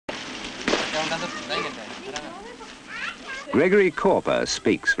Gregory Corper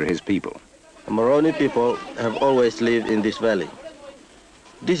speaks for his people. The Moroni people have always lived in this valley.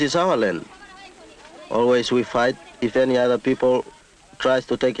 This is our land. Always we fight if any other people tries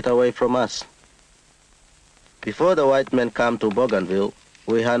to take it away from us. Before the white men come to Bougainville,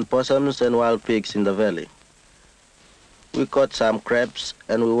 we hunt possums and wild pigs in the valley. We caught some crabs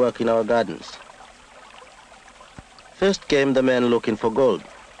and we work in our gardens. First came the men looking for gold.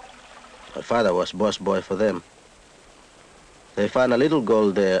 My father was boss boy for them. They found a little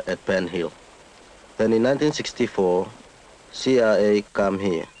gold there at Penn Hill. Then in 1964, CRA come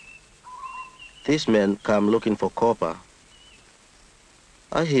here. These men come looking for copper.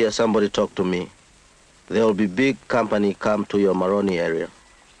 I hear somebody talk to me. There will be big company come to your Moroni area.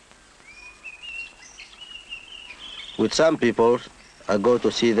 With some people, I go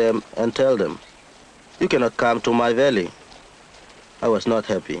to see them and tell them, you cannot come to my valley. I was not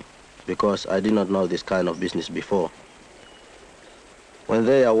happy because I did not know this kind of business before. When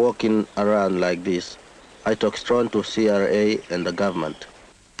they are walking around like this, I talk strong to CRA and the government.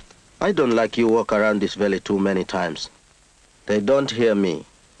 I don't like you walk around this valley too many times. They don't hear me.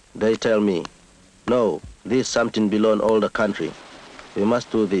 They tell me, no, this something belongs all the country. We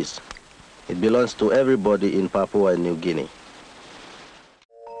must do this. It belongs to everybody in Papua New Guinea.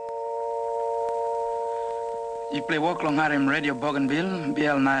 I play work long RM Radio Bougainville,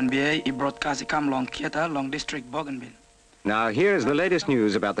 BL9BA, I broadcast come long Kieta, long district Bougainville. Now here's the latest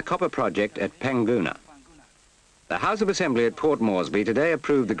news about the copper project at Panguna. The House of Assembly at Port Moresby today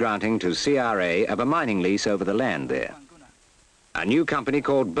approved the granting to CRA of a mining lease over the land there. A new company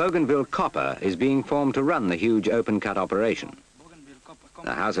called Bougainville Copper is being formed to run the huge open-cut operation.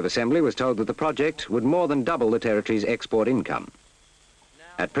 The House of Assembly was told that the project would more than double the territory's export income.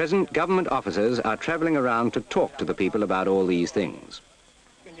 At present, government officers are travelling around to talk to the people about all these things.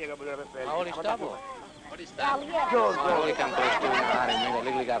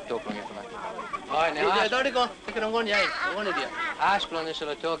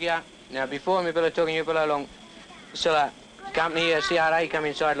 Now before me talking you along, so company CRA come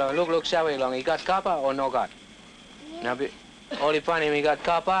inside long. Look, Sally long. He got copper or no got? Now only finding he got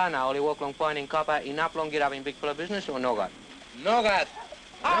copper. Now only walk long finding copper. Enough long get up in big full of business or no got? No got.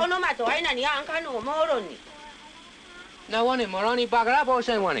 Oh no matter. I know you can't no Moroni. Now one Moroni back up or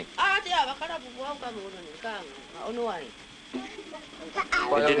same one?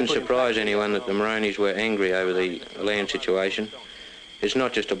 It didn't surprise anyone that the Moronis were angry over the land situation. It's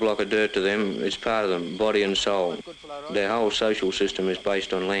not just a block of dirt to them, it's part of them, body and soul. Their whole social system is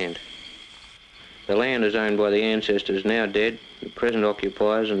based on land. The land is owned by the ancestors now dead, the present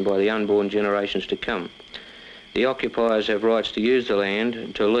occupiers, and by the unborn generations to come. The occupiers have rights to use the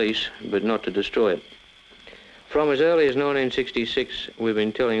land, to lease, but not to destroy it. From as early as 1966, we've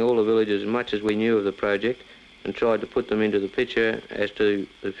been telling all the villagers as much as we knew of the project and tried to put them into the picture as to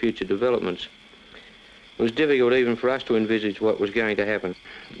the future developments. It was difficult even for us to envisage what was going to happen.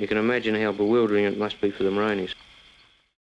 You can imagine how bewildering it must be for the Moronis.